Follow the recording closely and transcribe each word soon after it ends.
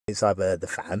It's either the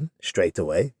fan straight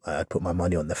away. I'd put my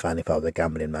money on the fan if I was a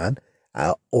gambling man,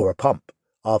 or a pump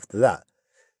after that.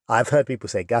 I've heard people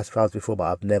say gas valves before,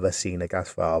 but I've never seen a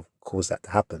gas valve cause that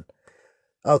to happen.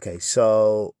 Okay,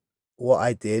 so what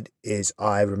I did is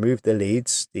I removed the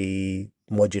leads, the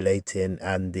modulating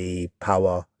and the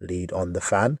power lead on the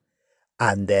fan,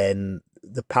 and then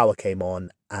the power came on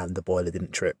and the boiler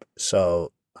didn't trip.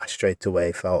 So I straight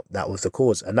away felt that was the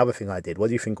cause. Another thing I did, what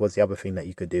do you think was the other thing that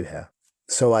you could do here?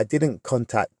 So I didn't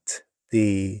contact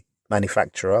the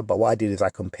manufacturer, but what I did is I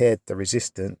compared the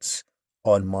resistance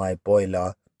on my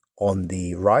boiler on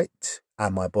the right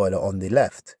and my boiler on the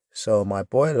left. So my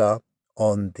boiler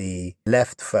on the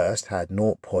left first had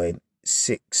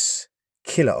 0.6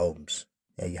 kilo ohms.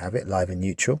 There you have it, live and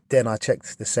neutral. Then I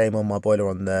checked the same on my boiler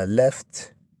on the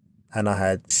left, and I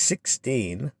had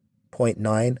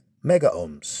 16.9 mega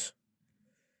ohms.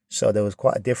 So there was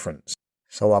quite a difference.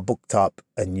 So I booked up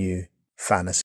a new fan